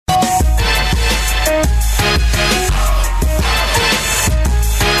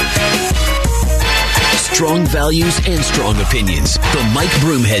Strong values and strong opinions. The Mike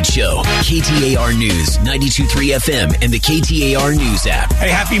Broomhead Show. KTAR News, 92.3 FM, and the KTAR News app. Hey,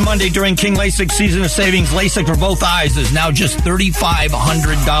 happy Monday. During King LASIK season of savings, LASIK for both eyes is now just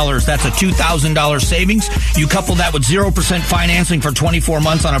 $3,500. That's a $2,000 savings. You couple that with 0% financing for 24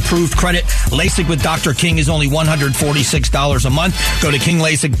 months on approved credit. LASIK with Dr. King is only $146 a month. Go to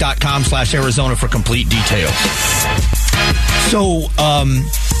kinglasik.com/Arizona for complete details. So,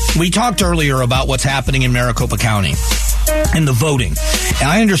 we talked earlier about what's happening in Maricopa County and the voting. And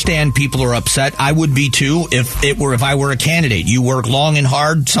I understand people are upset. I would be too if I were a candidate. You work long and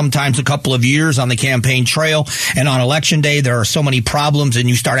hard, sometimes a couple of years on the campaign trail, and on election day there are so many problems, and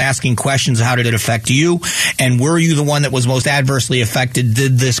you start asking questions: how did it affect you? And were you the one that was most adversely affected?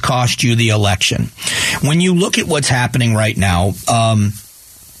 Did this cost you the election? When you look at what's happening right now,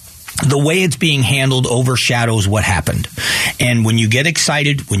 the way it's being handled overshadows what happened. And when you get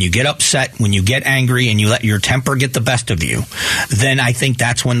excited, when you get upset, when you get angry, and you let your temper get the best of you, then I think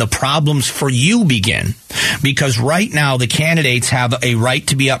that's when the problems for you begin. Because right now, the candidates have a right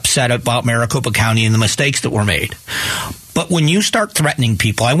to be upset about Maricopa County and the mistakes that were made. But when you start threatening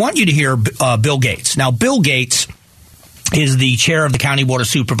people, I want you to hear Bill Gates. Now, Bill Gates is the chair of the County Board of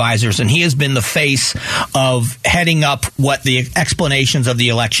Supervisors, and he has been the face of heading up what the explanations of the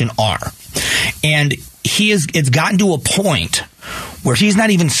election are. And it's gotten to a point where he's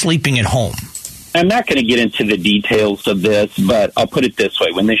not even sleeping at home. I'm not going to get into the details of this, but I'll put it this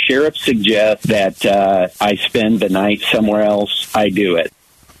way. When the sheriff suggests that I spend the night somewhere else, I do it.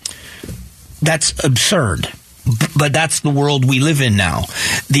 That's absurd. But that's the world we live in now.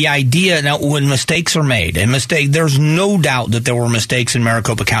 The idea, now, when mistakes are made, there's no doubt that there were mistakes in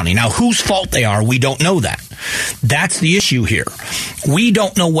Maricopa County. Now, whose fault they are, we don't know that. That's the issue here. We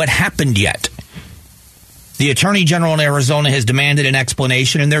don't know what happened yet. The Attorney General in Arizona has demanded an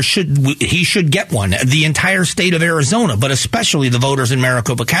explanation, and he should get one. The entire state of Arizona, but especially the voters in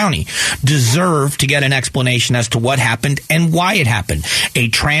Maricopa County, deserve to get an explanation as to what happened and why it happened. A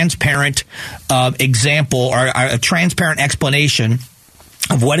transparent example or a transparent explanation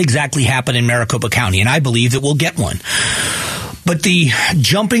of what exactly happened in Maricopa County, and I believe that we'll get one. But the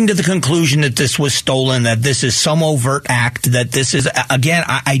jumping to the conclusion that this was stolen, that this is some overt act, that this is, again,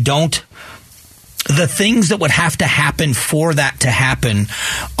 I don't... The things that would have to happen for that to happen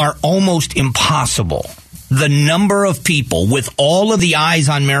are almost impossible. The number of people with all of the eyes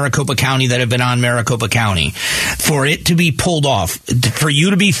on Maricopa County that have been on Maricopa County, for it to be pulled off, for you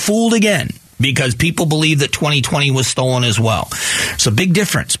to be fooled again, because people believe that 2020 was stolen as well. It's a big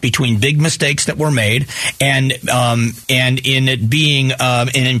difference between big mistakes that were made and in it being an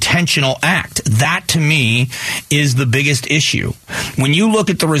intentional act. That, to me, is the biggest issue. When you look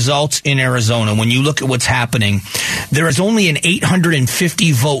at the results in Arizona, when you look at what's happening, there is only an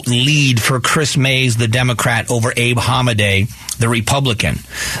 850 vote lead for Chris Mays, the Democrat, over Abe Hamadeh, the Republican.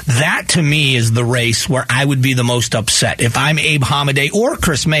 That, to me, is the race where I would be the most upset. If I'm Abe Hamadeh or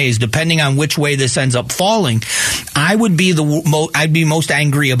Chris Mays, depending on which way this ends up falling, I'd be most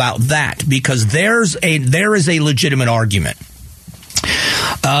angry about that, because there is a legitimate argument.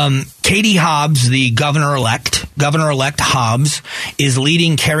 Katie Hobbs, the Governor-elect Hobbs, is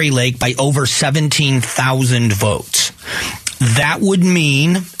leading Kari Lake by over 17,000 votes. That would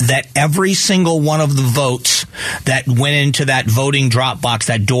mean that every single one of the votes that went into that voting drop box,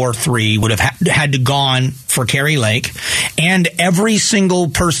 that door 3, would have had to gone for Kari Lake, and every single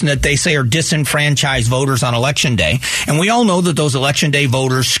person that they say are disenfranchised voters on Election Day. And we all know that those Election Day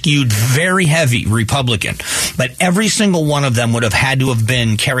voters skewed very heavy Republican, but every single one of them would have had to have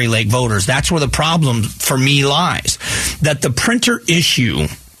been Kari Lake voters. That's where the problem for me lies, that the printer issue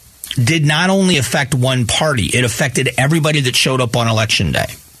did not only affect one party, it affected everybody that showed up on Election Day.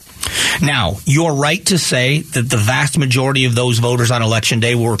 Now, you're right to say that the vast majority of those voters on Election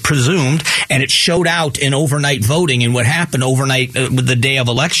Day were presumed, and it showed out in overnight voting. And what happened overnight with the day of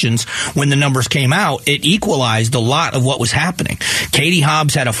elections, when the numbers came out, it equalized a lot of what was happening. Katie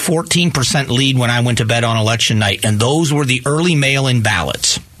Hobbs had a 14% lead when I went to bed on election night, and those were the early mail-in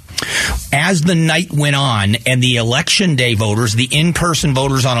ballots. As the night went on and the Election Day voters, the in-person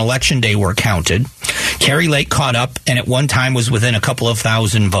voters on Election Day, were counted, Kari Lake caught up and at one time was within a couple of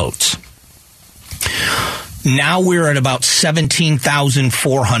thousand votes. Now we're at about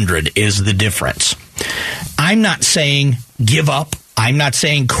 17,400 is the difference. I'm not saying give up. I'm not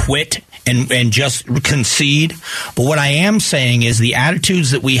saying quit and just concede. But what I am saying is the attitudes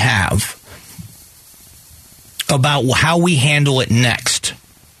that we have about how we handle it next,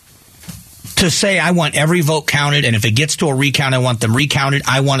 to say I want every vote counted, and if it gets to a recount, I want them recounted.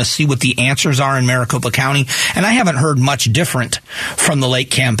 I want to see what the answers are in Maricopa County. And I haven't heard much different from the late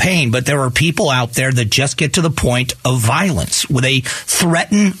campaign, but there are people out there that just get to the point of violence, where they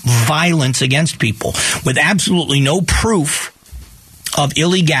threaten violence against people with absolutely no proof of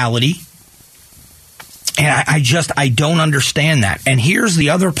illegality. And I don't understand that. And here's the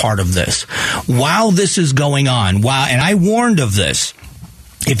other part of this. While this is going on, and I warned of this,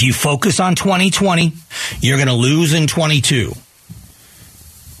 if you focus on 2020, you're going to lose in 22.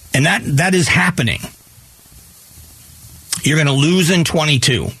 And that is happening. You're going to lose in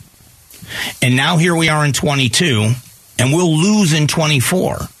 22. And now here we are in 22, and we'll lose in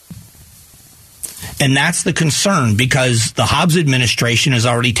 24. And that's the concern, because the Hobbs administration is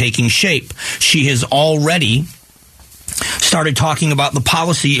already taking shape. She has already started talking about the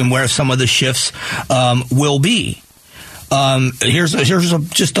policy and where some of the shifts will be. Here's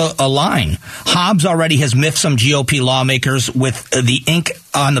just a line. Hobbs already has miffed some GOP lawmakers with the ink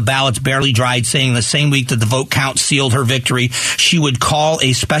on the ballots barely dried, saying the same week that the vote count sealed her victory, she would call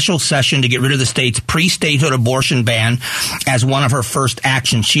a special session to get rid of the state's pre-statehood abortion ban as one of her first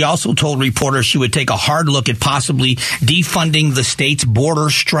actions. She also told reporters she would take a hard look at possibly defunding the state's border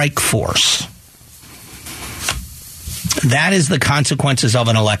strike force. That is the consequences of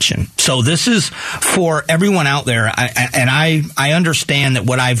an election. So this is for everyone out there. I understand that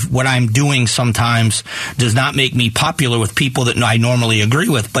what I'm doing sometimes does not make me popular with people that I normally agree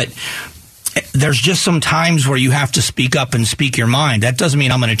with, but there's just some times where you have to speak up and speak your mind. That doesn't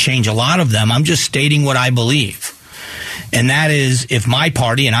mean I'm going to change a lot of them. I'm just stating what I believe. And that is, if my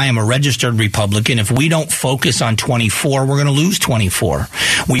party, and I am a registered Republican, if we don't focus on 24, we're going to lose 24.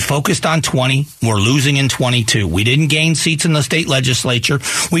 We focused on 20, we're losing in 22. We didn't gain seats in the state legislature.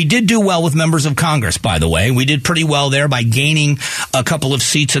 We did do well with members of Congress, by the way. We did pretty well there by gaining a couple of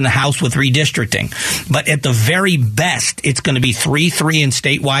seats in the House with redistricting. But at the very best, it's going to be 3-3 in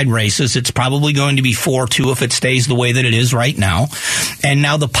statewide races. It's probably going to be 4-2 if it stays the way that it is right now. And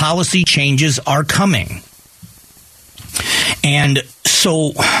now the policy changes are coming. And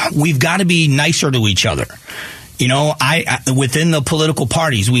so we've got to be nicer to each other. You know, within the political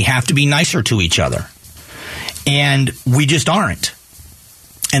parties, we have to be nicer to each other. And we just aren't.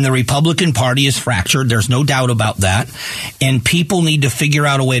 And the Republican Party is fractured. There's no doubt about that. And people need to figure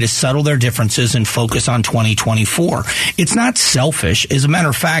out a way to settle their differences and focus on 2024. It's not selfish. As a matter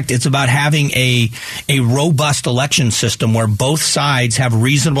of fact, it's about having a robust election system where both sides have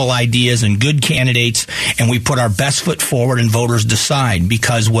reasonable ideas and good candidates, and we put our best foot forward and voters decide.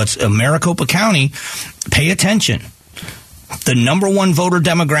 Because what's Maricopa County, pay attention. The number one voter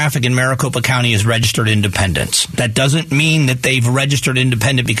demographic in Maricopa County is registered independents. That doesn't mean that they've registered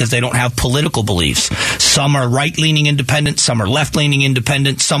independent because they don't have political beliefs. Some are right-leaning independents, some are left-leaning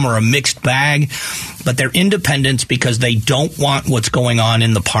independents, some are a mixed bag. But they're independents because they don't want what's going on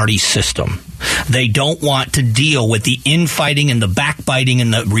in the party system. They don't want to deal with the infighting and the backbiting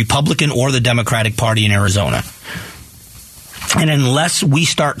in the Republican or the Democratic Party in Arizona. And unless we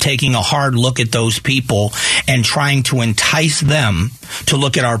start taking a hard look at those people and trying to entice them to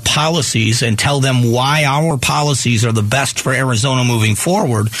look at our policies and tell them why our policies are the best for Arizona moving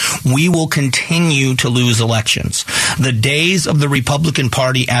forward, we will continue to lose elections. The days of the Republican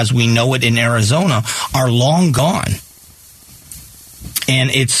Party as we know it in Arizona are long gone. And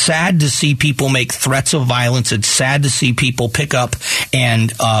it's sad to see people make threats of violence. It's sad to see people pick up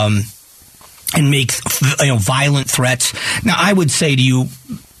and make violent threats. Now, I would say to you,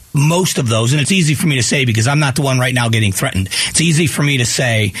 most of those, and it's easy for me to say because I'm not the one right now getting threatened. It's easy for me to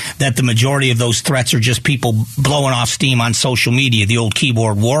say that the majority of those threats are just people blowing off steam on social media, the old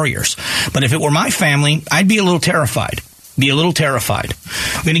keyboard warriors. But if it were my family, I'd be a little terrified. We're going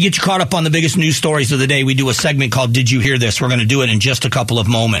to get you caught up on the biggest news stories of the day. We do a segment called Did You Hear This? We're going to do it in just a couple of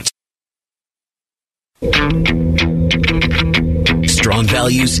moments. Strong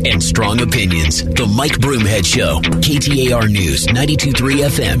values and strong opinions. The Mike Broomhead Show. KTAR News, 92.3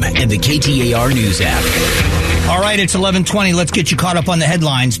 FM, and the KTAR News app. All right, it's 11:20. Let's get you caught up on the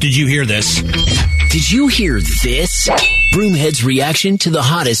headlines. Did you hear this? Did you hear this? Broomhead's reaction to the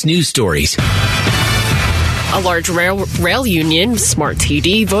hottest news stories. A large rail union, Smart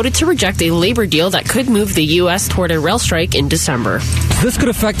TD, voted to reject a labor deal that could move the U.S. toward a rail strike in December. This could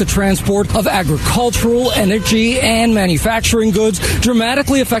affect the transport of agricultural, energy, and manufacturing goods,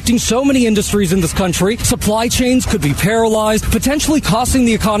 dramatically affecting so many industries in this country. Supply chains could be paralyzed, potentially costing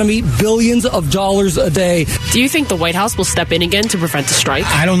the economy billions of dollars a day. Do you think the White House will step in again to prevent the strike?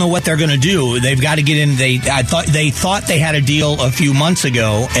 I don't know what they're going to do. They've got to get in. They thought they had a deal a few months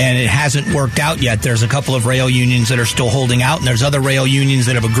ago, and it hasn't worked out yet. There's a couple of rail rail unions that are still holding out, and there's other rail unions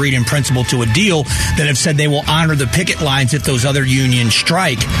that have agreed in principle to a deal that have said they will honor the picket lines if those other unions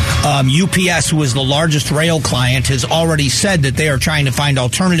strike. UPS, who is the largest rail client, has already said that they are trying to find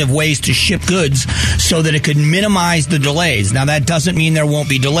alternative ways to ship goods so that it could minimize the delays. Now, that doesn't mean there won't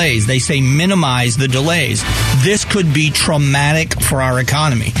be delays. They say minimize the delays. This could be traumatic for our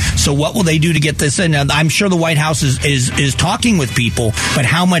economy. So what will they do to get this in? Now, I'm sure the White House is talking with people, but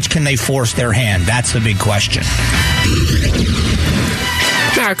how much can they force their hand? That's the big question.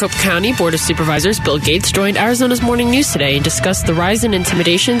 Maricopa County Board of Supervisors Bill Gates joined Arizona's Morning News today and discussed the rise in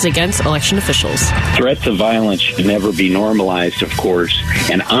intimidations against election officials. Threats of violence should never be normalized, of course,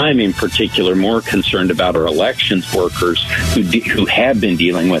 and I'm in particular more concerned about our elections workers who have been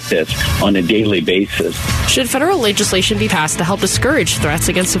dealing with this on a daily basis. Should federal legislation be passed to help discourage threats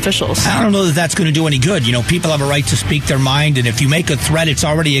against officials? I don't know that that's going to do any good. You know, people have a right to speak their mind, and if you make a threat, it's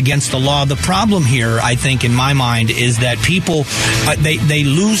already against the law. The problem here, I think, in my mind, is that people, they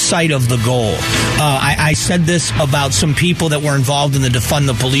lose sight of the goal. I said this about some people that were involved in the defund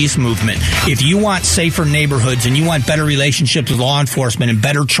the police movement. If you want safer neighborhoods and you want better relationships with law enforcement and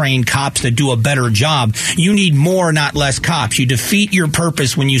better trained cops that do a better job, you need more, not less cops. You defeat your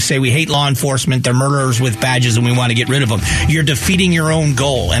purpose when you say we hate law enforcement, they're murderers with badges, and we want to get rid of them. You're defeating your own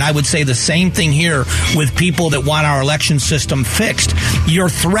goal. And I would say the same thing here with people that want our election system fixed. You're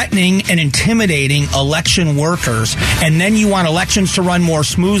threatening and intimidating election workers, and then you want elections to run more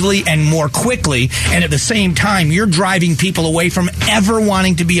smoothly and more quickly, and at the same time, you're driving people away from ever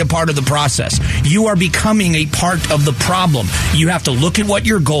wanting to be a part of the process. You are becoming a part of the problem. You have to look at what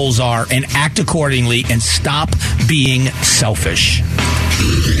your goals are and act accordingly and stop being selfish.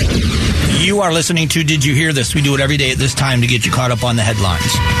 You are listening to Did You Hear This? We do it every day at this time to get you caught up on the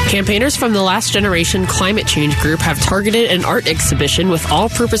headlines. Campaigners from the Last Generation Climate Change Group have targeted an art exhibition with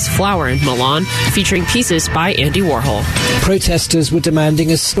all-purpose flour in Milan, featuring pieces by Andy Warhol. Protesters were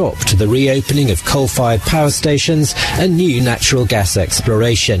demanding a stop to the reopening of coal-fired power stations and new natural gas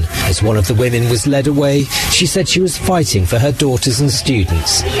exploration. As one of the women was led away, she said she was fighting for her daughters and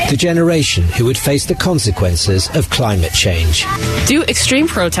students, the generation who would face the consequences of climate change. Do extreme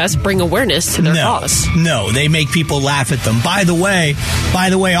protests bring awareness to their cause? No, they make people laugh at them. By the way,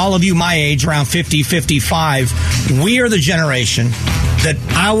 all of you my age, around 50, 55, we are the generation that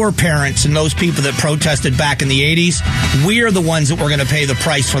our parents and those people that protested back in the 80s, we are the ones that were going to pay the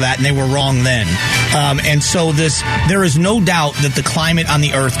price for that, and they were wrong then. And so there is no doubt that the climate on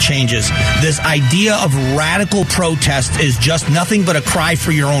the earth changes. This idea of radical protest is just nothing but a cry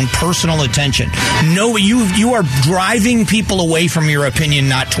for your own personal attention. No, you are driving people away from your opinion,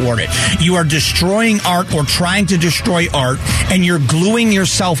 not toward it. You are destroying art or trying to destroy art, and you're gluing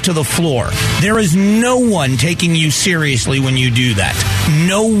yourself to the floor. There is no one taking you seriously when you do that.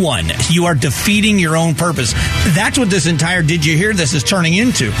 No one. You are defeating your own purpose. That's what this entire Did You Hear This is turning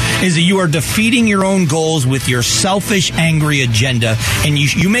into, is that you are defeating your own goals with your selfish, angry agenda, and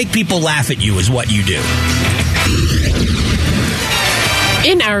you make people laugh at you is what you do.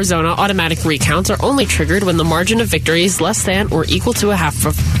 In Arizona, automatic recounts are only triggered when the margin of victory is less than or equal to a half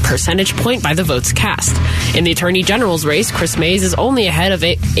a percentage point by the votes cast. In the Attorney General's race, Chris Mays is only ahead of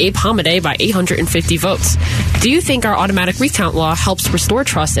Abe Hamadeh by 850 votes. Do you think our automatic recount law helps restore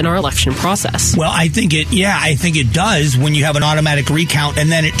trust in our election process? Well, I think it does when you have an automatic recount,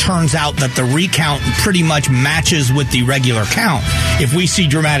 and then it turns out that the recount pretty much matches with the regular count. If we see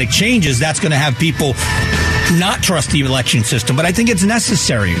dramatic changes, that's going to have people not trust the election system, but I think it's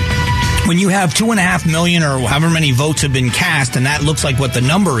necessary. When you have 2.5 million or however many votes have been cast, and that looks like what the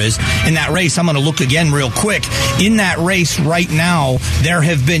number is in that race, I'm going to look again real quick. In that race right now, there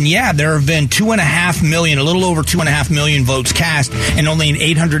have been 2.5 million, a little over 2.5 million votes cast, and only an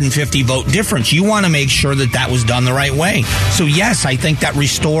 850 vote difference. You want to make sure that that was done the right way. So yes, I think that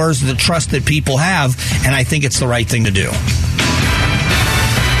restores the trust that people have, and I think it's the right thing to do.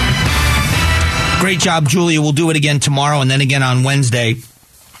 Great job, Julia. We'll do it again tomorrow and then again on Wednesday,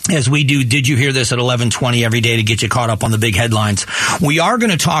 as we do Did You Hear This at 11:20 every day to get you caught up on the big headlines. We are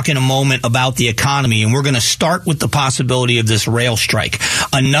going to talk in a moment about the economy, and we're going to start with the possibility of this rail strike.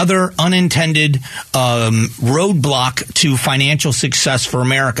 Another unintended roadblock to financial success for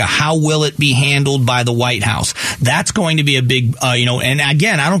America. How will it be handled by the White House? That's going to be a big, and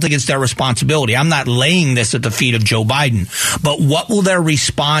again, I don't think it's their responsibility. I'm not laying this at the feet of Joe Biden. But what will their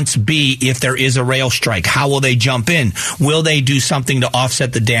response be if there is a rail strike? How will they jump in? Will they do something to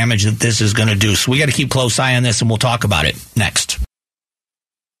offset the damage that this is going to do? So we got to keep close eye on this, and we'll talk about it next.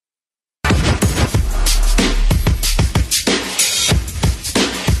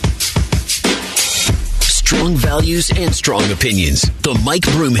 Strong values and strong opinions. The Mike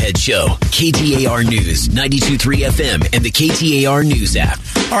Broomhead Show. KTAR News, 92.3 FM, and the KTAR News app.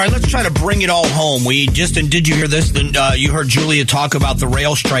 All right, let's try to bring it all home. Did you hear this? You heard Julia talk about the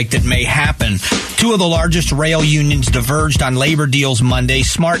rail strike that may happen. Two of the largest rail unions diverged on labor deals Monday.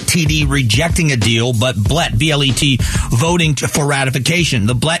 Smart TD rejecting a deal, but BLET, B-L-E-T, voting for ratification.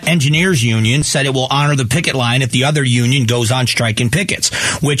 The BLET Engineers Union said it will honor the picket line if the other union goes on strike and pickets,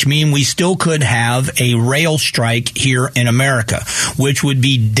 which mean we still could have a rail strike here in America, which would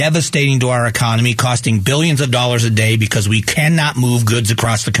be devastating to our economy, costing billions of dollars a day because we cannot move goods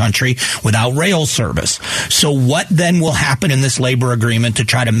across the country without rail service. So what then will happen in this labor agreement to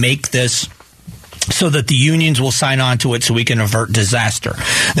try to make this so that the unions will sign on to it so we can avert disaster?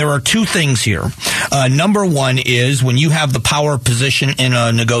 There are two things here. Number one is when you have the power position in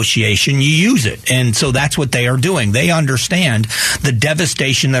a negotiation, you use it. And so that's what they are doing. They understand the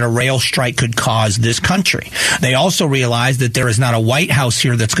devastation that a rail strike could cause this country. They also realize that there is not a White House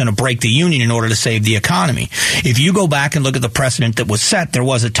here that's going to break the union in order to save the economy. If you go back and look at the precedent that was set, there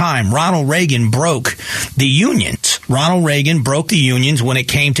was a time Ronald Reagan broke the unions. Ronald Reagan broke the unions when it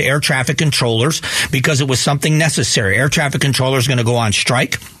came to air traffic controllers because it was something necessary. Air traffic controllers going to go on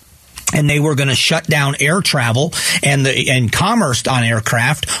strike, and they were going to shut down air travel and commerce on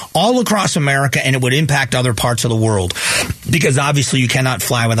aircraft all across America, and it would impact other parts of the world because obviously you cannot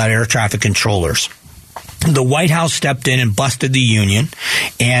fly without air traffic controllers. The White House stepped in and busted the union,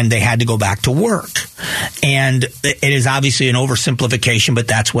 and they had to go back to work. And it is obviously an oversimplification, but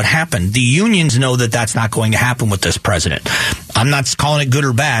that's what happened. The unions know that that's not going to happen with this president. I'm not calling it good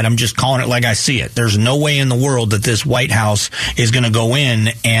or bad. I'm just calling it like I see it. There's no way in the world that this White House is going to go in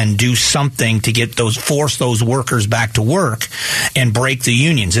and do something to force those workers back to work and break the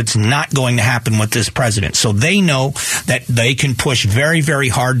unions. It's not going to happen with this president. So they know that they can push very, very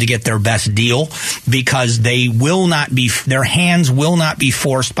hard to get their best deal because their hands will not be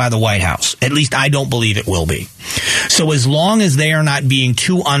forced by the White House. At least I don't believe it will be. So as long as they are not being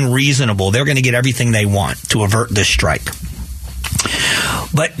too unreasonable, they're going to get everything they want to avert this strike.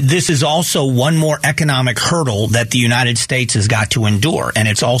 But this is also one more economic hurdle that the United States has got to endure. And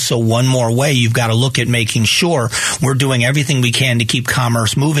it's also one more way you've got to look at making sure we're doing everything we can to keep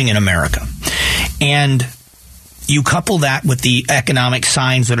commerce moving in America. And you couple that with the economic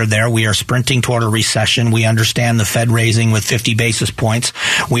signs that are there. We are sprinting toward a recession. We understand the Fed raising with 50 basis points.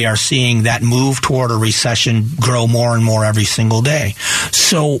 We are seeing that move toward a recession grow more and more every single day.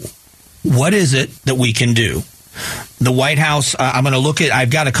 So what is it that we can do? The White House, I've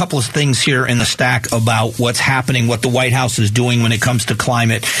got a couple of things here in the stack about what's happening, what the White House is doing when it comes to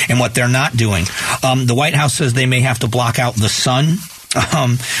climate and what they're not doing. The White House says they may have to block out the sun.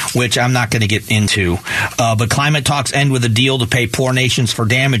 Which I'm not going to get into. But climate talks end with a deal to pay poor nations for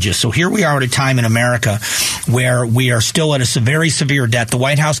damages. So here we are at a time in America where we are still at a very severe debt. The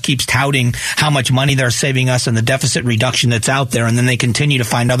White House keeps touting how much money they're saving us and the deficit reduction that's out there, and then they continue to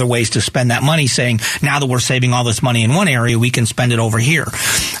find other ways to spend that money, saying now that we're saving all this money in one area, we can spend it over here.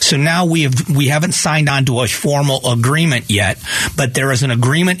 So now we haven't signed on to a formal agreement yet, but there is an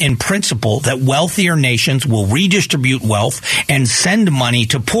agreement in principle that wealthier nations will redistribute wealth and send money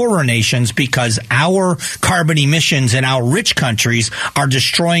to poorer nations because our carbon emissions in our rich countries are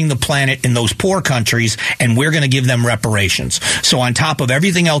destroying the planet in those poor countries, and we're going to give them reparations. So on top of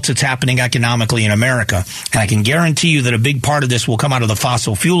everything else that's happening economically in America, and I can guarantee you that a big part of this will come out of the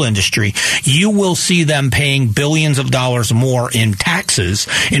fossil fuel industry, you will see them paying billions of dollars more in taxes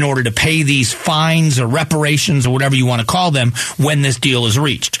in order to pay these fines or reparations or whatever you want to call them when this deal is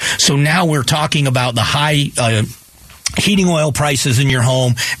reached. So now we're talking about the high heating oil prices in your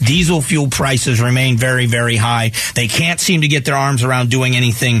home. Diesel fuel prices remain very, very high. They can't seem to get their arms around doing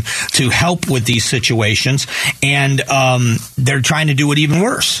anything to help with these situations, and they're trying to do it even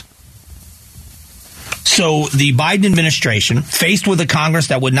worse. So the Biden administration, faced with a Congress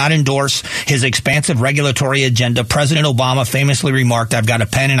that would not endorse his expansive regulatory agenda, President Obama famously remarked, "I've got a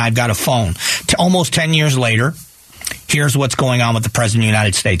pen and I've got a phone." Almost 10 years later, here's what's going on with the President of the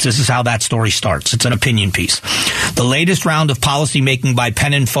United States. This is how that story starts. It's an opinion piece. The latest round of policymaking by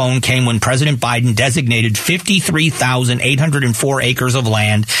pen and phone came when President Biden designated 53,804 acres of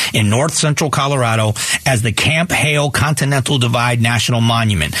land in north central Colorado as the Camp Hale Continental Divide National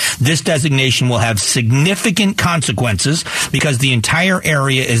Monument. This designation will have significant consequences because the entire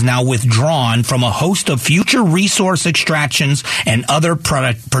area is now withdrawn from a host of future resource extractions and other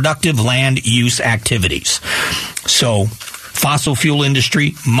productive land use activities. So fossil fuel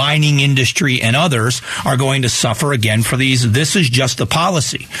industry, mining industry, and others are going to suffer again for these. This is just the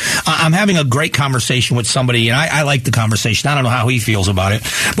policy. I'm having a great conversation with somebody, and I like the conversation. I don't know how he feels about it,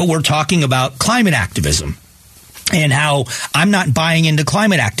 but we're talking about climate activism. and how I'm not buying into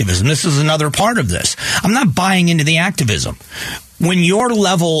climate activism. This is another part of this. I'm not buying into the activism. When your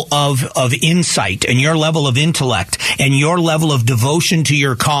level of insight and your level of intellect and your level of devotion to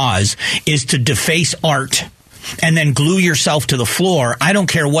your cause is to deface art and then glue yourself to the floor, I don't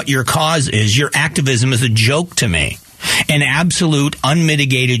care what your cause is. Your activism is a joke to me, an absolute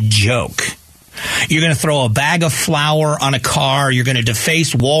unmitigated joke. You're going to throw a bag of flour on a car. You're going to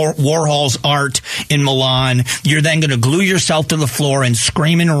deface Warhol's art in Milan. You're then going to glue yourself to the floor and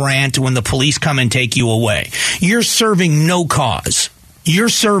scream and rant when the police come and take you away. You're serving no cause. You're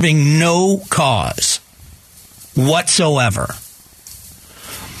serving no cause whatsoever.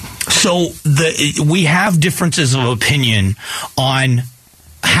 So we have differences of opinion on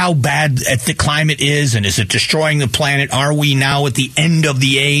how bad the climate is, and is it destroying the planet? Are we now at the end of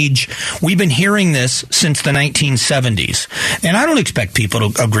the age? We've been hearing this since the 1970s, and I don't expect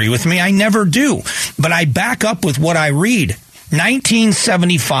people to agree with me. I never do, but I back up with what I read.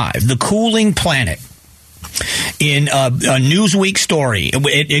 1975, The Cooling Planet. In a Newsweek story,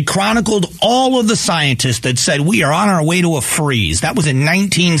 it chronicled all of the scientists that said we are on our way to a freeze. That was in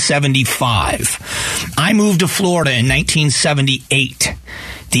 1975. I moved to Florida in 1978,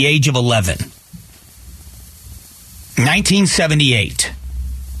 the age of 11. 1978.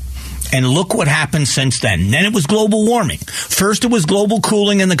 And look what happened since then. Then it was global warming. First it was global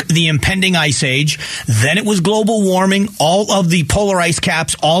cooling and the impending ice age. Then it was global warming. All of the polar ice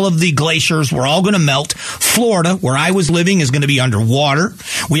caps, all of the glaciers were all going to melt. Florida, where I was living, is going to be underwater.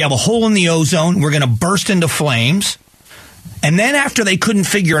 We have a hole in the ozone. We're going to burst into flames. And then after they couldn't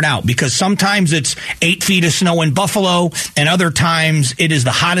figure it out, because sometimes it's 8 feet of snow in Buffalo, and other times it is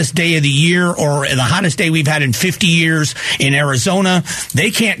the hottest day of the year or the hottest day we've had in 50 years in Arizona.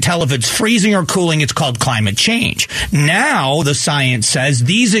 They can't tell if it's freezing or cooling. It's called climate change. Now the science says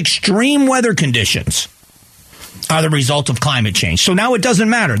these extreme weather conditions are the result of climate change. So now it doesn't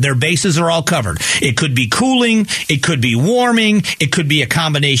matter. Their bases are all covered. It could be cooling. It could be warming. It could be a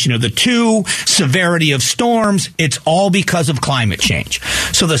combination of the two. Severity of storms. It's all because of climate change.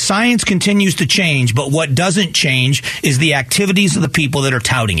 So the science continues to change, but what doesn't change is the activities of the people that are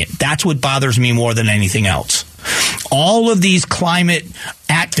touting it. That's what bothers me more than anything else. All of these climate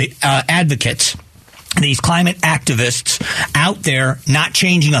advocates, these climate activists out there not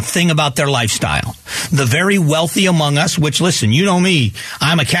changing a thing about their lifestyle. The very wealthy among us, which, listen, you know me,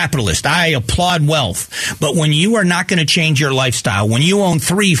 I'm a capitalist. I applaud wealth. But when you are not going to change your lifestyle, when you own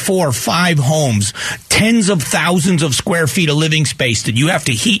 3, 4, 5 homes, tens of thousands of square feet of living space that you have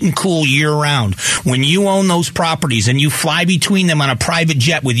to heat and cool year round, when you own those properties and you fly between them on a private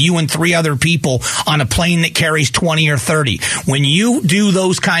jet with you and 3 other people on a plane that carries 20 or 30, when you do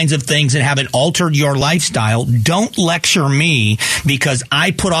those kinds of things and haven't altered your lifestyle, don't lecture me because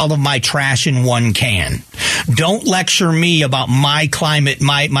I put all of my trash in one can. Don't lecture me about my climate,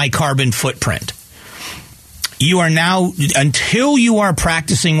 my carbon footprint. You are now, until you are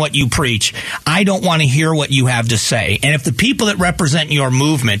practicing what you preach, I don't want to hear what you have to say. And if the people that represent your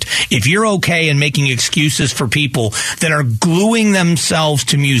movement, if you're okay in making excuses for people that are gluing themselves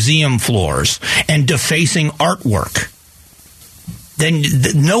to museum floors and defacing artwork, then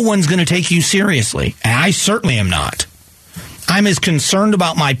no one's going to take you seriously. And I certainly am not. I'm as concerned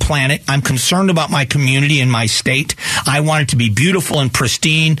about my planet. I'm concerned about my community and my state. I want it to be beautiful and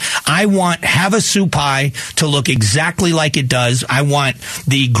pristine. I want Havasupai to look exactly like it does. I want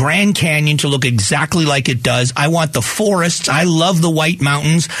the Grand Canyon to look exactly like it does. I want the forests. I love the White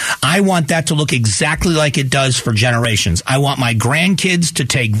Mountains. I want that to look exactly like it does for generations. I want my grandkids to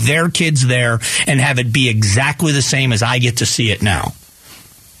take their kids there and have it be exactly the same as I get to see it now.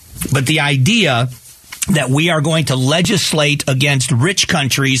 But the idea that we are going to legislate against rich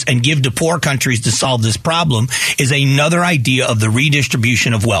countries and give to poor countries to solve this problem is another idea of the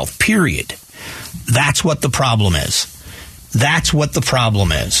redistribution of wealth, period. That's what the problem is. That's what the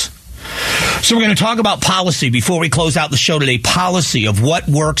problem is. So we're going to talk about policy before we close out the show today, policy of what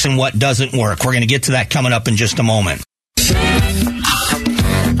works and what doesn't work. We're going to get to that coming up in just a moment.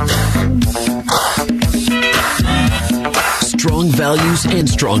 Strong values and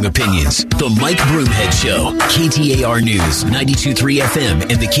strong opinions. The Mike Broomhead Show. KTAR News, 92.3 FM,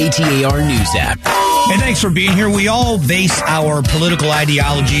 and the KTAR News app. Hey, thanks for being here. We all base our political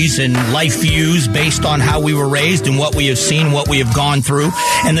ideologies and life views based on how we were raised and what we have seen, what we have gone through,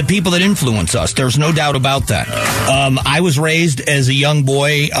 and the people that influence us. There's no doubt about that. I was raised as a young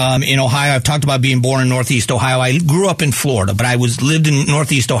boy in Ohio. I've talked about being born in Northeast Ohio. I grew up in Florida, but I lived in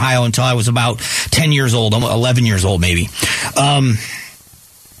Northeast Ohio until I was about 10 years old, 11 years old maybe.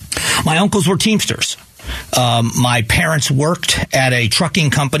 My uncles were Teamsters. My parents worked at a trucking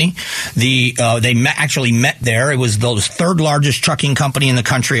company. They actually met there. It was the third largest trucking company in the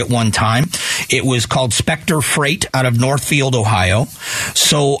country at one time. It was called Spectre Freight out of Northfield, Ohio.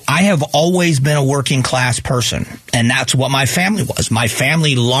 So I have always been a working class person, and that's what my family was. My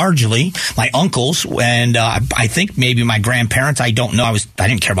family largely, my uncles, and I think maybe my grandparents, I don't know. I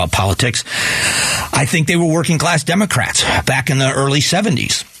didn't care about politics. I think they were working class Democrats back in the early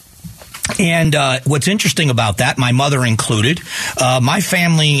 70s. And what's interesting about that, my mother included, my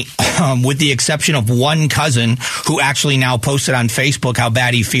family, with the exception of one cousin who actually now posted on Facebook how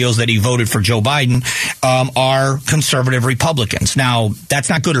bad he feels that he voted for Joe Biden, are conservative Republicans. Now, that's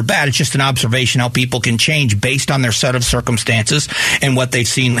not good or bad. It's just an observation how people can change based on their set of circumstances and what they've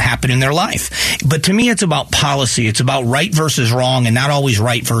seen happen in their life. But to me, it's about policy. It's about right versus wrong and not always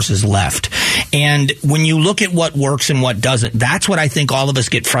right versus left. And when you look at what works and what doesn't, that's what I think all of us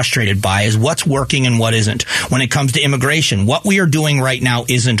get frustrated by, is what's working and what isn't. When it comes to immigration, what we are doing right now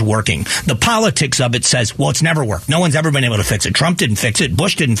isn't working. The politics of it says, well, it's never worked. No one's ever been able to fix it. Trump didn't fix it.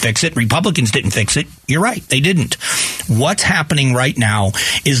 Bush didn't fix it. Republicans didn't fix it. You're right. They didn't. What's happening right now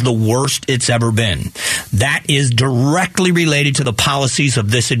is the worst it's ever been. That is directly related to the policies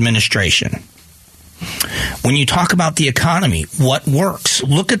of this administration. When you talk about the economy, what works?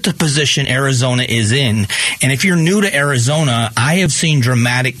 Look at the position Arizona is in. And if you're new to Arizona, I have seen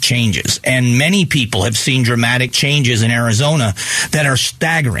dramatic changes. And many people have seen dramatic changes in Arizona that are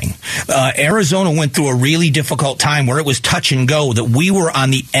staggering. Arizona went through a really difficult time where it was touch and go, that we were on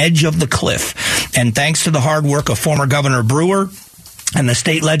the edge of the cliff. And thanks to the hard work of former Governor Brewer and the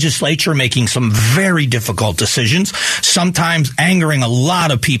state legislature making some very difficult decisions, sometimes angering a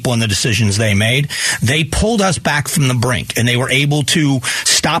lot of people in the decisions they made, they pulled us back from the brink, and they were able to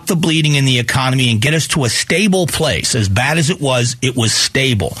stop the bleeding in the economy and get us to a stable place. As bad as it was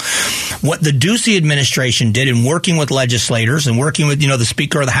stable. What the deal.See administration did in working with legislators and working with, the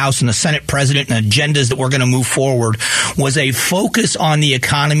Speaker of the House and the Senate President and agendas that we're going to move forward was a focus on the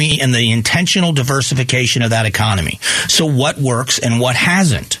economy and the intentional diversification of that economy. So what works and what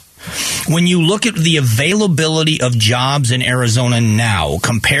hasn't? When you look at the availability of jobs in Arizona now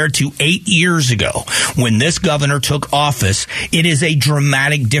compared to 8 years ago when this governor took office, it is a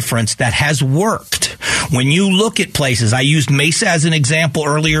dramatic difference that has worked. When you look at places, I used Mesa as an example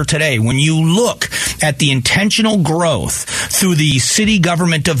earlier today. When you look at the intentional growth through the city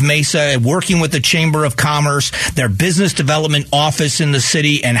government of Mesa, working with the Chamber of Commerce, their business development office in the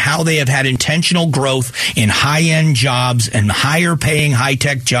city, and how they have had intentional growth in high-end jobs and higher-paying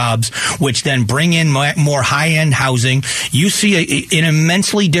high-tech jobs, which then bring in more high-end housing, you see an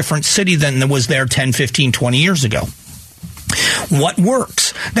immensely different city than was there 10, 15, 20 years ago. What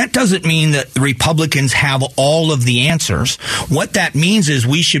works? That doesn't mean that Republicans have all of the answers. What that means is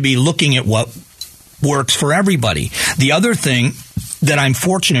we should be looking at what works for everybody. The other thing that I'm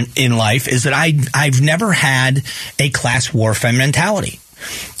fortunate in life is that I've never had a class warfare mentality.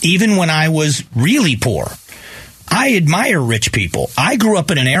 Even when I was really poor, I admire rich people. I grew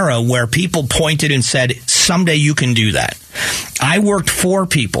up in an era where people pointed and said, someday you can do that. I worked for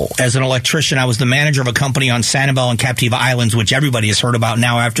people as an electrician. I was the manager of a company on Sanibel and Captiva Islands, which everybody has heard about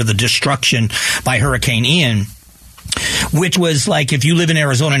now after the destruction by Hurricane Ian, which was like, if you live in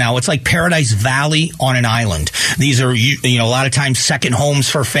Arizona now, it's like Paradise Valley on an island. These are, a lot of times second homes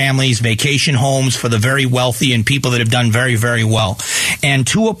for families, vacation homes for the very wealthy and people that have done very, very well. And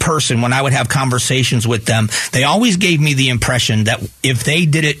to a person, when I would have conversations with them, they always gave me the impression that if they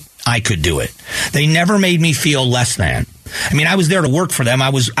did it, I could do it. They never made me feel less than. I mean, I was there to work for them. I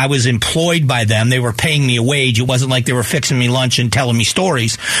was employed by them. They were paying me a wage. It wasn't like they were fixing me lunch and telling me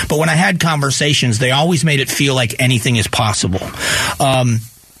stories. But when I had conversations, they always made it feel like anything is possible.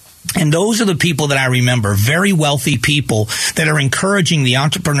 And those are the people that I remember, very wealthy people that are encouraging the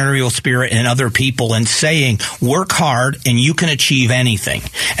entrepreneurial spirit in other people and saying, work hard and you can achieve anything.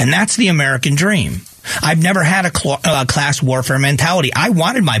 And that's the American dream. I've never had a class warfare mentality. I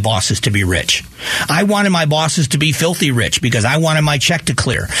wanted my bosses to be rich. I wanted my bosses to be filthy rich because I wanted my check to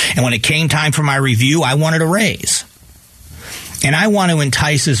clear. And when it came time for my review, I wanted a raise. And I want to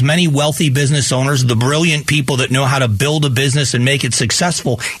entice as many wealthy business owners, the brilliant people that know how to build a business and make it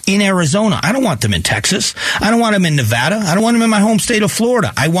successful in Arizona. I don't want them in Texas. I don't want them in Nevada. I don't want them in my home state of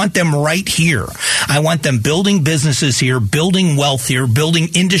Florida. I want them right here. I want them building businesses here, building wealth here, building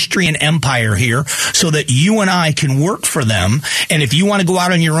industry and empire here so that you and I can work for them. And if you want to go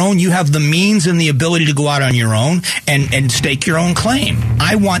out on your own, you have the means and the ability to go out on your own and stake your own claim.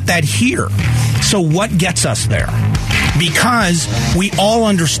 I want that here. So what gets us there? Because we all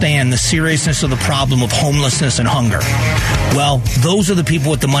understand the seriousness of the problem of homelessness and hunger. Well, those are the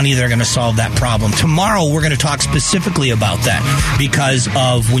people with the money that are going to solve that problem. Tomorrow, we're going to talk specifically about that because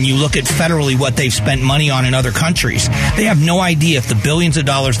of when you look at federally what they've spent money on in other countries. They have no idea if the billions of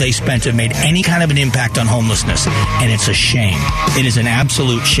dollars they spent have made any kind of an impact on homelessness. And it's a shame. It is an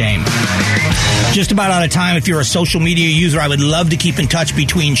absolute shame. Just about out of time. If you're a social media user, I would love to keep in touch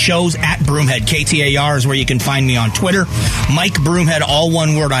between shows at Broomhead. KTAR is where you can find me on Twitter. Mike Broomhead, all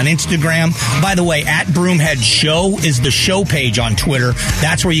one word, on Instagram. By the way, at Broomhead Show is the show page on Twitter.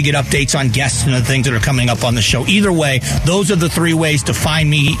 That's where you get updates on guests and the things that are coming up on the show. Either way, those are the three ways to find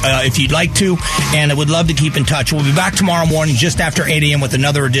me if you'd like to, and I would love to keep in touch. We'll be back tomorrow morning just after 8 a.m. with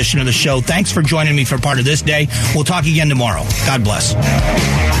another edition of the show. Thanks for joining me for part of this day. We'll talk again tomorrow. God bless.